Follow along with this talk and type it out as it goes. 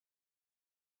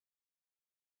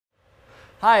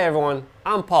Hi everyone,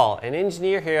 I'm Paul, an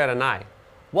engineer here at NI.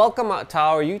 Welcome to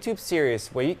our YouTube series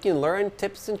where you can learn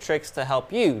tips and tricks to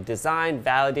help you design,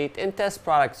 validate, and test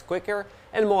products quicker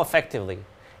and more effectively.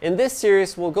 In this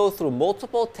series, we'll go through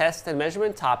multiple test and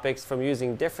measurement topics from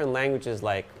using different languages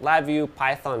like LabVIEW,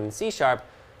 Python, and C#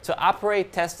 to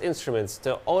operate test instruments,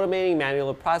 to automating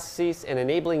manual processes and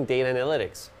enabling data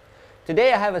analytics.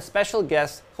 Today I have a special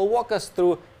guest who'll walk us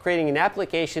through creating an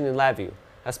application in LabVIEW.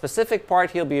 A specific part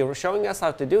he'll be showing us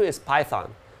how to do is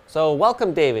Python. So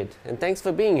welcome David, and thanks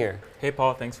for being here. Hey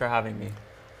Paul, thanks for having me.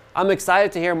 I'm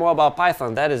excited to hear more about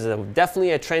Python. That is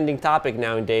definitely a trending topic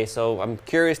nowadays, so I'm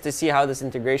curious to see how this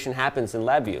integration happens in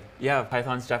LabVIEW. Yeah,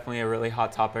 Python's definitely a really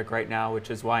hot topic right now, which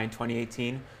is why in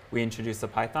 2018 we introduced the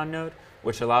Python node,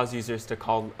 which allows users to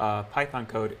call Python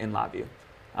code in LabVIEW.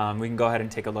 We can go ahead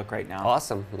and take a look right now.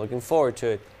 Awesome, looking forward to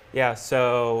it. Yeah,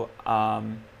 so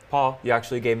Paul, you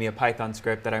actually gave me a Python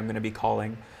script that I'm going to be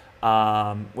calling,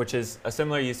 which is a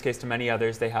similar use case to many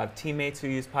others. They have teammates who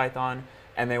use Python,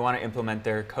 and they want to implement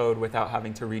their code without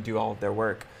having to redo all of their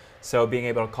work. So being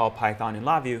able to call Python in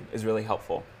LabVIEW is really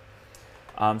helpful.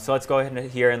 So let's go ahead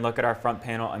here and look at our front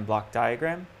panel and block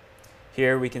diagram.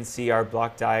 Here we can see our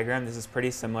block diagram. This is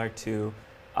pretty similar to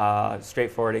a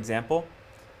straightforward example.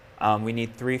 We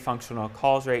need 3 functional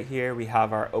calls right here. We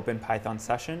have our open Python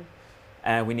session,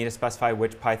 and we need to specify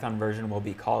which Python version we'll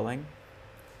be calling.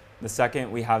 The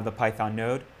second, we have the Python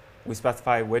node. We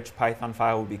specify which Python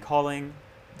file we'll be calling,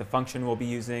 the function we'll be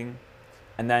using,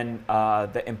 and then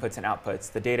the inputs and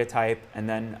outputs, the data type, and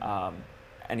then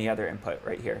any other input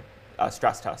right here,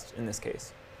 stress test in this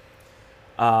case.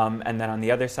 And then on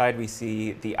the other side, we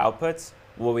see the outputs.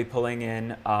 We'll be pulling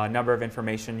in a number of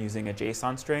information using a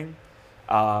JSON string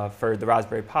for the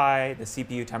Raspberry Pi, the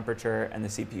CPU temperature, and the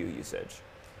CPU usage.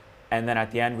 And then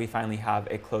at the end, we finally have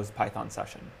a closed Python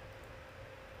session.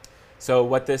 So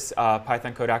what this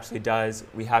Python code actually does,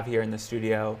 we have here in the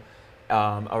studio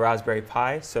a Raspberry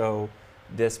Pi. So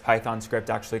this Python script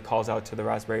actually calls out to the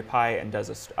Raspberry Pi and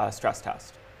does a stress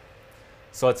test.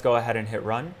 So let's go ahead and hit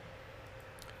run.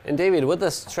 And David, what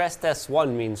does stress test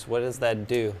 1 means? What does that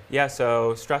do? Yeah,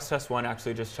 so stress test 1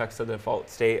 actually just checks the default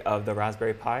state of the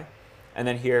Raspberry Pi. And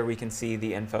then here we can see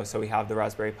the info. So we have the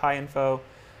Raspberry Pi info,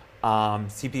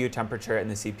 CPU temperature,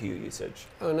 and the CPU usage.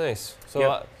 Oh, nice. So,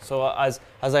 Yep. as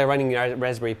I'm running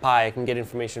Raspberry Pi, I can get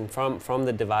information from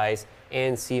the device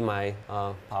and see my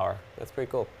power. That's pretty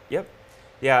cool. Yep.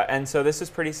 Yeah, and so this is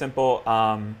pretty simple.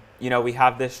 You know, we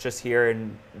have this just here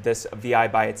in this VI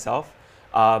by itself,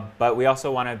 but we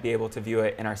also want to be able to view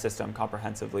it in our system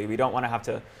comprehensively. We don't want to have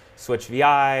to switch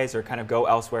VIs or kind of go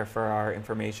elsewhere for our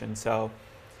information. So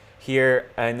here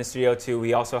in the Studio 2,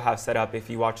 we also have set up, if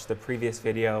you watched the previous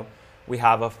video, we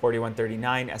have a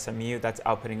 4139 SMU that's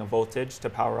outputting a voltage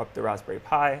to power up the Raspberry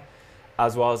Pi,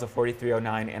 as well as a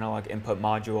 4309 Analog Input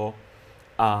Module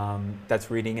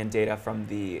that's reading in data from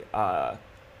the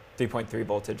 3.3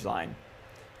 voltage line.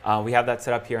 We have that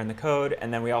set up here in the code,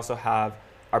 and then we also have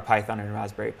our Python and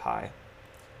Raspberry Pi.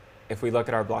 If we look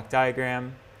at our block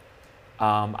diagram,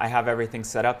 I have everything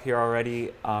set up here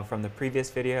already from the previous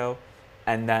video.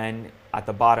 And then at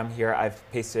the bottom here, I've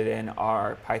pasted in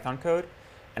our Python code,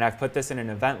 and I've put this in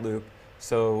an event loop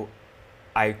so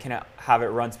I can have it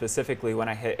run specifically when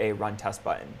I hit a run test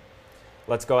button.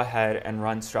 Let's go ahead and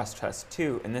run stress test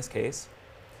 2 in this case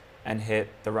and hit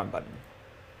the run button.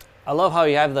 I love how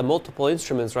you have the multiple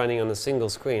instruments running on a single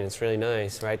screen. It's really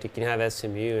nice, right? You can have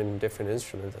SMU and different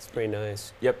instruments. That's pretty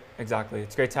nice. Yep, exactly.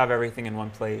 It's great to have everything in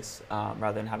one place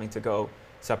rather than having to go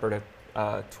separate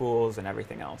tools and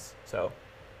everything else. So,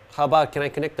 how about, can I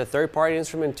connect the third-party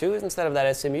instrument too instead of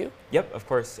that SMU? Yep, of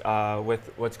course.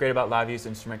 With what's great about LabVIEW's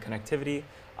instrument connectivity,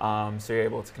 so you're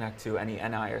able to connect to any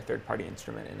NI or third-party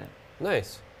instrument in it.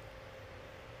 Nice.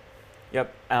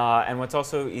 Yep, and what's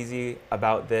also easy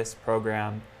about this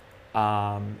program,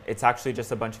 it's actually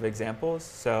just a bunch of examples.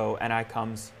 So NI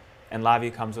comes, and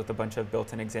LabVIEW comes with a bunch of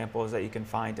built-in examples that you can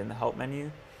find in the help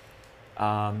menu.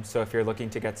 So if you're looking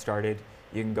to get started,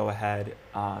 you can go ahead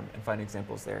and find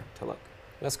examples there to look.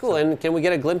 That's cool. So, and can we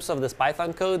get a glimpse of this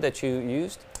Python code that you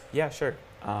used? Yeah, sure.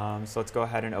 So let's go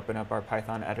ahead and open up our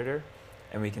Python editor,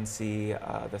 and we can see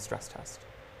the stress test.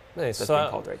 Nice. That's being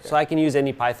called right there. So I can use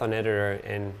any Python editor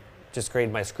and just create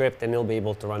my script, and it'll be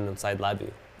able to run inside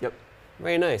LabVIEW. Yep.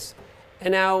 Very nice.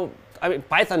 And now, I mean,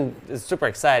 Python is super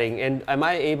exciting. And am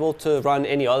I able to run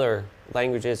any other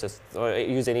languages or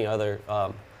use any other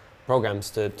programs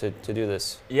to do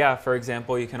this? Yeah, for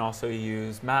example, you can also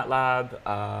use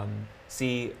MATLAB,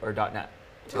 C, or .NET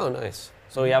too. Oh, nice.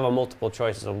 So you have a multiple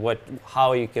choices of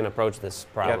how you can approach this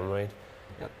problem, Yep. right?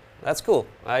 Yep. That's cool.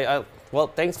 Well,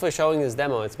 thanks for showing this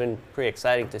demo. It's been pretty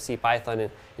exciting to see Python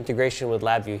in integration with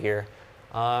LabVIEW here.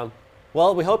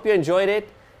 Well, we hope you enjoyed it.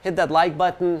 Hit that like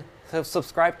button,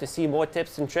 subscribe to see more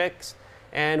tips and tricks,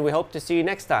 and we hope to see you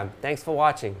next time. Thanks for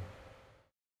watching.